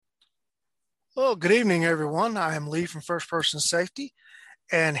Well, good evening, everyone. I am Lee from First Person Safety,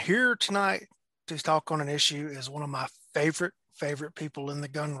 and here tonight to talk on an issue is one of my favorite people in the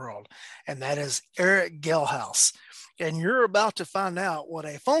gun world, and that is Eric Gelhaus. And you're about to find out what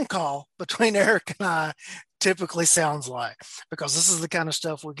a phone call between Eric and I typically sounds like, because this is the kind of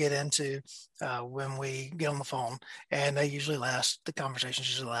stuff we get into when we get on the phone, and the conversations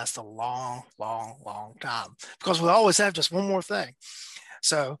usually last a long time because we always have just one more thing.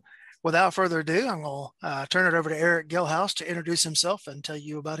 So, without further ado, I'm going to turn it over to Eric Gelhaus to introduce himself and tell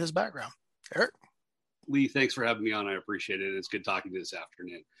you about his background. Eric? Lee, thanks for having me on. I appreciate it. It's good talking to you this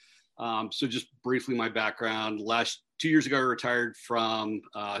afternoon. So just briefly, my background. Last 2 years ago, I retired from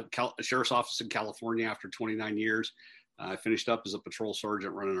a sheriff's office in California after 29 years. I finished up as a patrol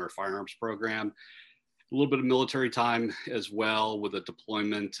sergeant running our firearms program. A little bit of military time as well with a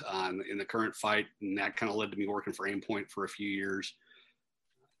deployment in the current fight. And that kind of led to me working for Aimpoint for a few years.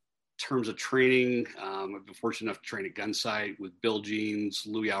 In terms of training, I've been fortunate enough to train at Gunsight with Bill Jeans,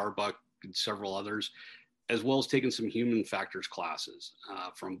 Louis Auerbach, and several others, as well as taking some human factors classes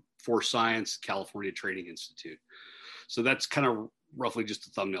from Force Science, California Training Institute. So that's kind of roughly just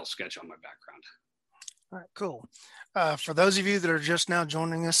a thumbnail sketch on my background. All right, cool. For those of you that are just now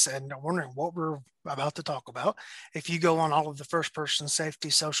joining us and are wondering what we're about to talk about, if you go on all of the First Person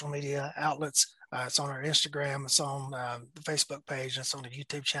Safety social media outlets, it's on our Instagram, it's on the Facebook page, and it's on the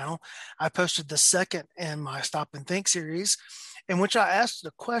YouTube channel. I posted the second in my Stop and Think series, in which I asked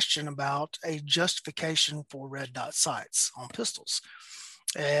a question about a justification for red dot sights on pistols.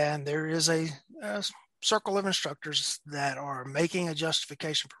 And there is a circle of instructors that are making a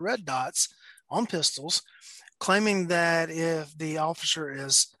justification for red dots on pistols, claiming that if the officer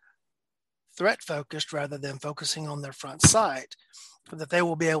is threat focused rather than focusing on their front sight, that they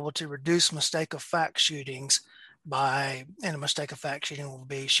will be able to reduce mistake of fact shootings and a mistake of fact shooting will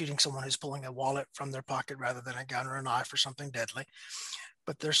be shooting someone who's pulling a wallet from their pocket rather than a gun or a knife or something deadly.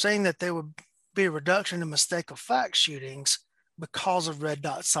 But they're saying that there would be a reduction in mistake of fact shootings because of red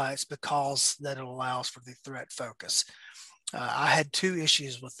dot sights, because that it allows for the threat focus. I had two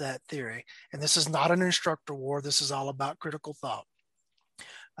issues with that theory, and this is not an instructor war. This is all about critical thought.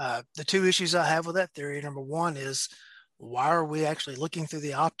 The two issues I have with that theory, number one is, why are we actually looking through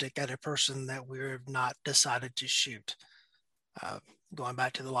the optic at a person that we've not decided to shoot? Going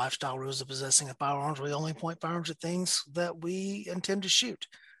back to the lifestyle rules of possessing a firearms, we only point firearms at things that we intend to shoot,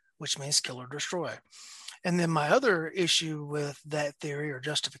 which means kill or destroy. And then my other issue with that theory or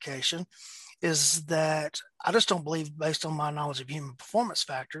justification is that I just don't believe, based on my knowledge of human performance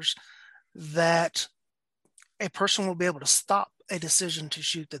factors, that a person will be able to stop a decision to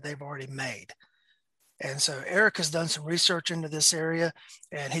shoot that they've already made. And so Eric has done some research into this area,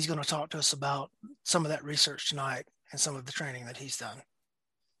 and he's going to talk to us about some of that research tonight and some of the training that he's done.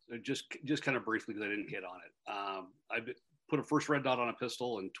 So just kind of briefly, because I didn't hit on it. I put a first red dot on a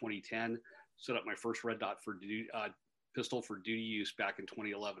pistol in 2010, set up my first red dot for pistol for duty use back in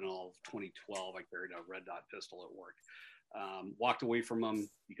 2011 and all of 2012. I carried a red dot pistol at work. Walked away from them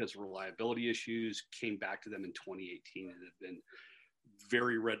because of reliability issues, came back to them in 2018 and have been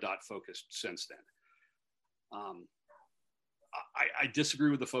very red dot focused since then. I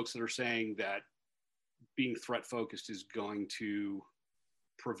disagree with the folks that are saying that being threat focused is going to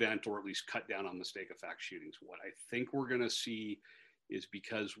prevent or at least cut down on mistake of fact shootings. What I think we're going to see is,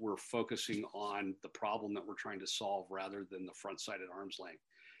 because we're focusing on the problem that we're trying to solve rather than the front sight at arm's length,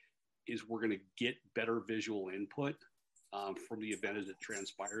 is we're going to get better visual input from the event as it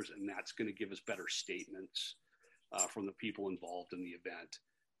transpires, and that's going to give us better statements from the people involved in the event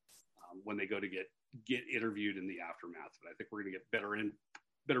when they go to get interviewed in the aftermath. But I think we're going to get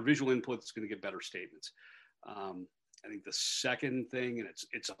better visual input. It's going to get better statements. I think the second thing, and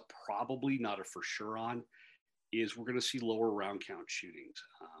it's a probably, not a for sure on, is we're going to see lower round count shootings.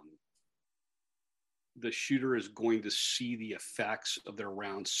 The shooter is going to see the effects of their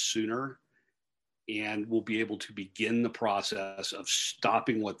rounds sooner, and will be able to begin the process of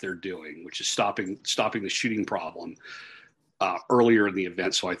stopping what they're doing, which is stopping the shooting problem earlier in the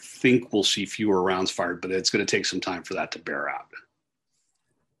event. So I think we'll see fewer rounds fired, but it's going to take some time for that to bear out.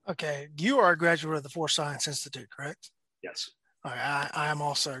 Okay. You are a graduate of the Force Science Institute, correct? Yes. All right. I am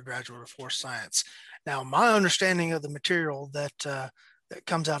also a graduate of Force Science. Now, my understanding of the material that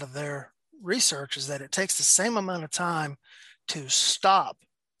comes out of their research is that it takes the same amount of time to stop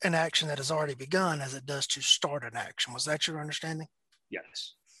an action that has already begun as it does to start an action. Was that your understanding?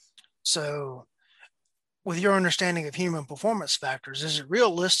 Yes. So, with your understanding of human performance factors, is it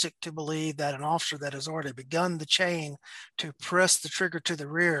realistic to believe that an officer that has already begun the chain to press the trigger to the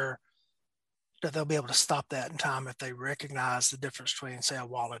rear, that they'll be able to stop that in time if they recognize the difference between, say, a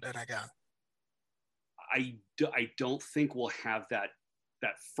wallet and a gun? I don't think we'll have that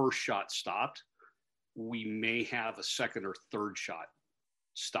first shot stopped. We may have a second or third shot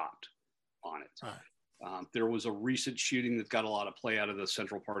stopped on it. Right. There was a recent shooting that got a lot of play out of the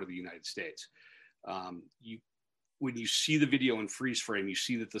central part of the United States. When you see the video in freeze frame, you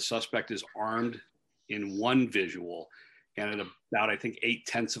see that the suspect is armed in one visual, and at about, I think,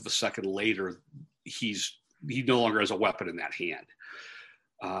 0.8 of a second later, he no longer has a weapon in that hand.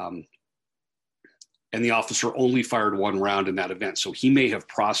 And the officer only fired one round in that event. So he may have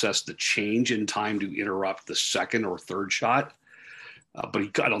processed the change in time to interrupt the second or third shot,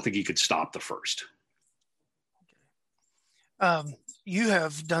 but I don't think he could stop the first. You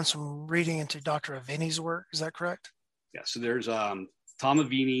have done some reading into Dr. Avini's work. Is that correct? Yeah. So there's Tom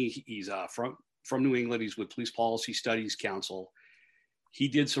Avini. He's from New England. He's with Police Policy Studies Council. He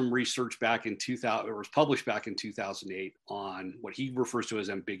did some research back in 2000, or was published back in 2008, on what he refers to as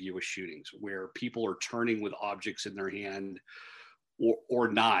ambiguous shootings, where people are turning with objects in their hand or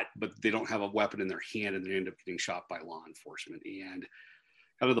not, but they don't have a weapon in their hand and they end up getting shot by law enforcement. And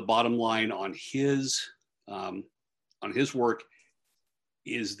kind of the bottom line on his work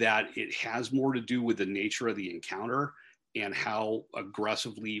is that it has more to do with the nature of the encounter and how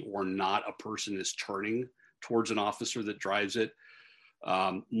aggressively or not a person is turning towards an officer that drives it,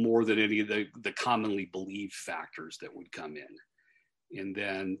 more than any of the commonly believed factors that would come in. And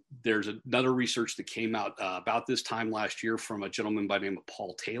then there's another research that came out about this time last year from a gentleman by the name of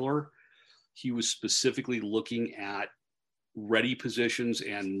Paul Taylor. He was specifically looking at ready positions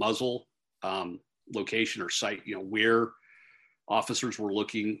and muzzle location or site, where officers were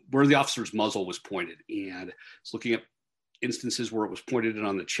looking, where the officer's muzzle was pointed. And it's looking at instances where it was pointed in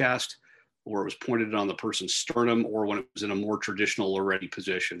on the chest, or it was pointed in on the person's sternum, or when it was in a more traditional low ready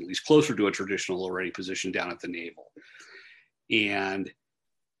position, at least closer to a traditional low ready position down at the navel. And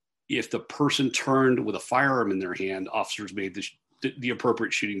if the person turned with a firearm in their hand, officers made the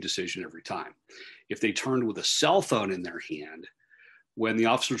appropriate shooting decision every time. If they turned with a cell phone in their hand, when the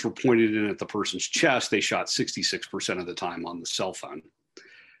officers were pointed in at the person's chest, they shot 66% of the time on the cell phone.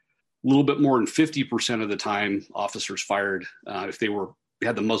 A little bit more than 50% of the time, officers fired if they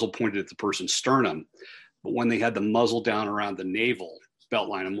had the muzzle pointed at the person's sternum. But when they had the muzzle down around the navel belt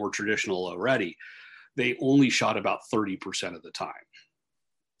line, a more traditional low ready, they only shot about 30% of the time.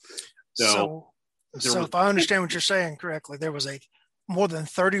 So if I understand what you're saying correctly, there was a more than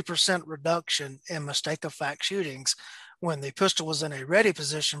 30% reduction in mistake of fact shootings when the pistol was in a ready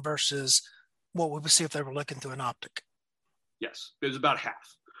position versus what we would see if they were looking through an optic. Yes, it was about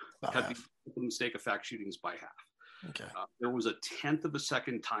half. Cut the mistake of fact shootings by half. Okay. There was a 1/10 of a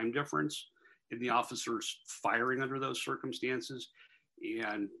second time difference in the officers firing under those circumstances.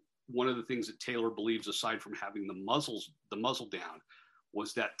 And one of the things that Taylor believes, aside from having the muzzle down,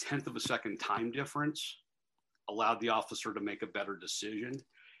 was that 1/10 of a second time difference allowed the officer to make a better decision.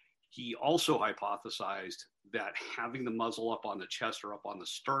 He also hypothesized that having the muzzle up on the chest or up on the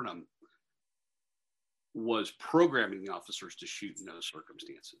sternum was programming the officers to shoot in those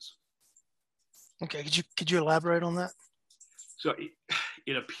circumstances. Okay, could you elaborate on that? So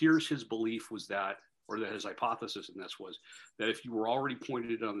it appears his belief was that, or that his hypothesis in this was that if you were already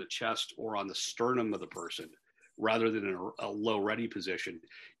pointed on the chest or on the sternum of the person, rather than in a low ready position,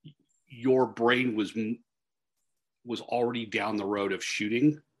 your brain was already down the road of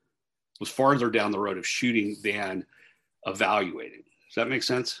shooting, was farther down the road of shooting than evaluating. Does that make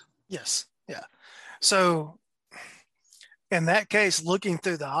sense? Yes. Yeah. So in that case, looking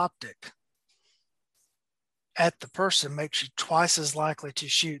through the optic at the person makes you twice as likely to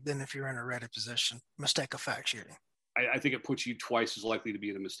shoot than if you're in a ready position. Mistake of fact shooting. I think it puts you twice as likely to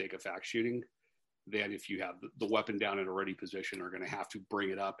be in a mistake of fact shooting than if you have the weapon down in a ready position, are going to have to bring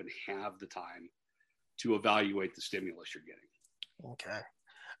it up and have the time to evaluate the stimulus you're getting. Okay.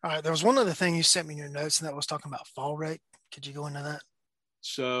 All right. There was one other thing you sent me in your notes, and that was talking about fall rate. Could you go into that?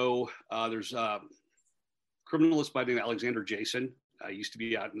 So there's a criminalist by the name of Alexander Jason. Used to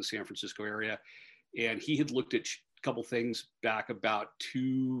be out in the San Francisco area. And he had looked at a couple things back about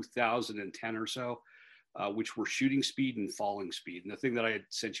 2010 or so, which were shooting speed and falling speed. And the thing that I had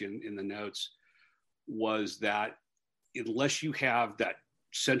sent you in the notes was that unless you have that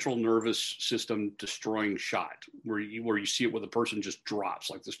central nervous system destroying shot where you see it where the person just drops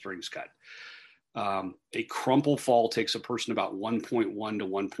like the string's cut, a crumple fall takes a person about 1.1 to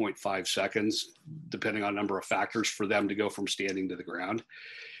 1.5 seconds, depending on a number of factors, for them to go from standing to the ground.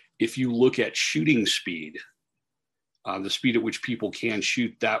 If you look at shooting speed, the speed at which people can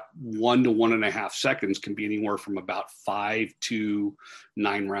shoot, that 1 to 1.5 seconds can be anywhere from about 5 to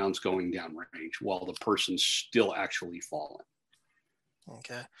 9 rounds going down range while the person's still actually falling.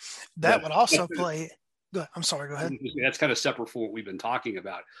 Okay. That would also play Good. I'm sorry. Go ahead. That's kind of separate from what we've been talking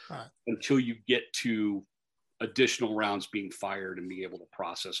about Right. until you get to additional rounds being fired and being able to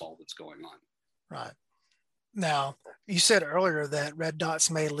process all that's going on. Right. Now, you said earlier that red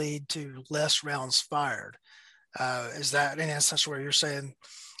dots may lead to less rounds fired. Is that in essence where you're saying,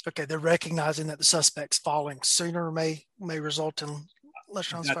 okay, they're recognizing that the suspect's falling sooner may result in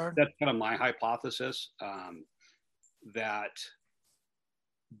less rounds fired? That's kind of my hypothesis, that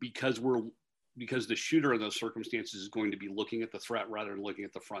because the shooter in those circumstances is going to be looking at the threat rather than looking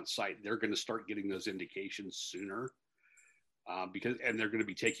at the front sight, they're going to start getting those indications sooner, and they're going to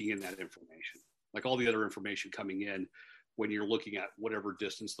be taking in that information, like all the other information coming in when you're looking at whatever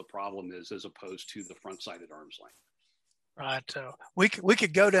distance the problem is, as opposed to the front sight at arm's length. Right. We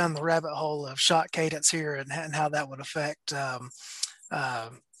could go down the rabbit hole of shot cadence here and how that would affect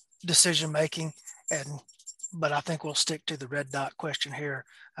decision making, but I think we'll stick to the red dot question here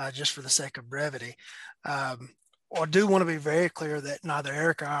just for the sake of brevity. I do want to be very clear that neither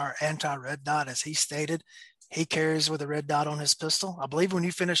Eric or I are anti-red dot. As he stated, he carries with a red dot on his pistol. I believe when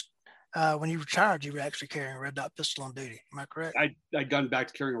you finished, when you retired, you were actually carrying a red dot pistol on duty. Am I correct? I'd gone back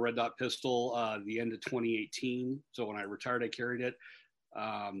to carrying a red dot pistol the end of 2018. So when I retired, I carried it.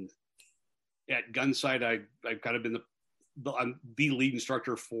 At Gunsight, I've kind of been I'm the lead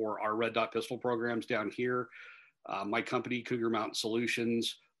instructor for our red dot pistol programs down here. My company, Cougar Mountain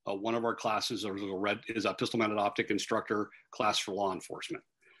Solutions, one of our classes is a pistol mounted optic instructor class for law enforcement.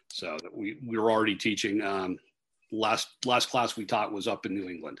 So we were already teaching. Last class we taught was up in New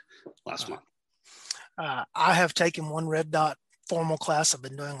England last month. I have taken one red dot formal class. I've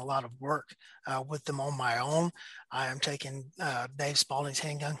been doing a lot of work with them on my own. I am taking Dave Spalding's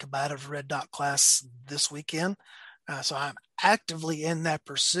handgun combative red dot class this weekend. So I'm actively in that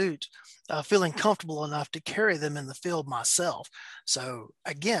pursuit, feeling comfortable enough to carry them in the field myself. So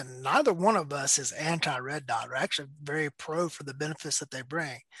again, neither one of us is anti-red dot. We're actually very pro for the benefits that they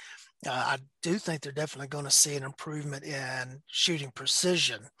bring. I do think they're definitely going to see an improvement in shooting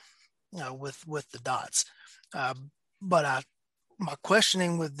precision with the dots. But my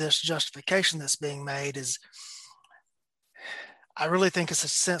questioning with this justification that's being made is, I really think it's a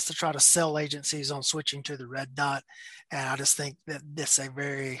sense to try to sell agencies on switching to the red dot. And I just think that it's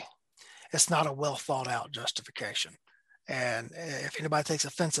not a well thought out justification. And if anybody takes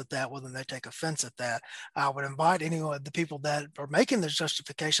offense at that, well, then they take offense at that. I would invite anyone, the people that are making this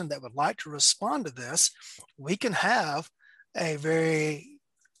justification that would like to respond to this. We can have a very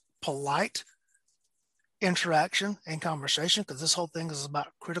polite interaction and conversation, because this whole thing is about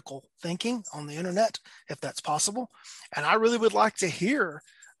critical thinking on the internet, if that's possible. And I really would like to hear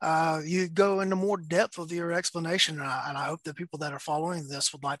you go into more depth of your explanation. And I hope the people that are following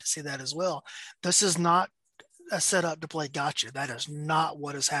this would like to see that as well. This is not a setup to play gotcha. That is not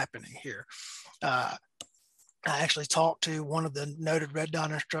what is happening here. I actually talked to one of the noted red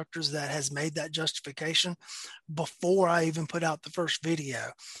dot instructors that has made that justification before I even put out the first video.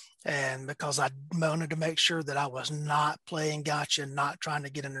 And because I wanted to make sure that I was not playing gotcha, not trying to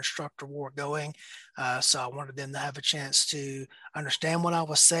get an instructor war going. So I wanted them to have a chance to understand what I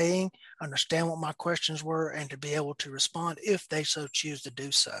was saying, understand what my questions were, and to be able to respond if they so choose to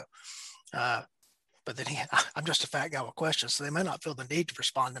do so. But then I'm just a fat guy with questions, so they may not feel the need to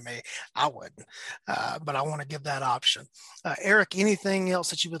respond to me. I wouldn't, but I want to give that option. Eric, anything else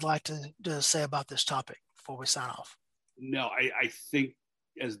that you would like to say about this topic before we sign off? No, I think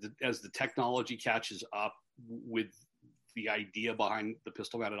as the technology catches up with the idea behind the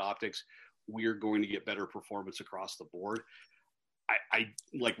pistol mounted optics, we're going to get better performance across the board. I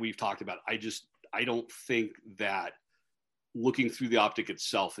like we've talked about, I don't think that looking through the optic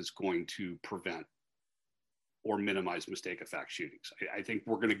itself is going to prevent or minimize mistake of fact shootings. I think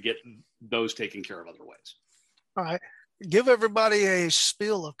we're going to get those taken care of other ways. All right. Give everybody a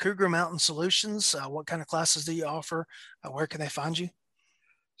spiel of Cougar Mountain Solutions. What kind of classes do you offer? Where can they find you?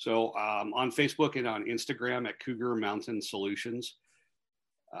 So on Facebook and on Instagram at Cougar Mountain Solutions.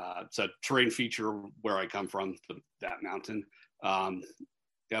 It's a terrain feature where I come from, that mountain.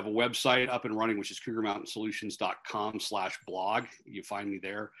 They have a website up and running, which is cougarmountainsolutions.com/blog. You find me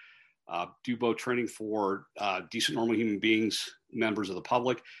there. Do both training for decent normal human beings, members of the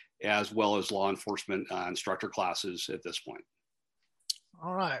public, as well as law enforcement instructor classes at this point.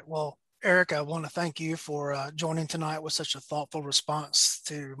 All right. Well, Eric, I want to thank you for joining tonight with such a thoughtful response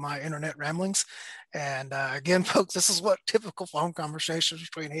to my internet ramblings. And again, folks, this is what typical phone conversations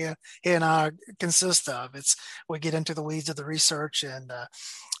between he and I consist of. We get into the weeds of the research, and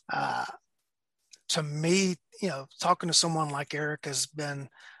to me, talking to someone like Eric has been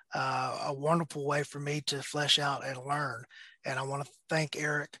a wonderful way for me to flesh out and learn. And I want to thank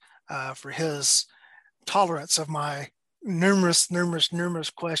Eric for his tolerance of my numerous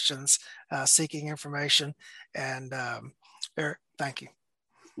questions, seeking information. And Eric, thank you.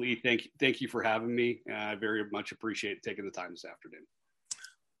 Lee, thank you for having me. I very much appreciate taking the time this afternoon.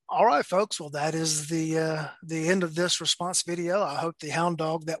 All right, folks. Well, that is the end of this response video. I hope the hound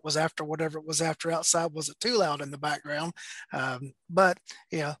dog that was after whatever it was after outside wasn't too loud in the background. But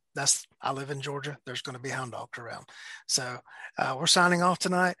I live in Georgia. There's going to be hound dogs around. So we're signing off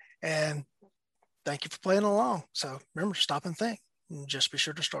tonight, and thank you for playing along. So remember, stop and think, and just be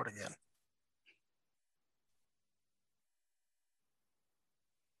sure to start again.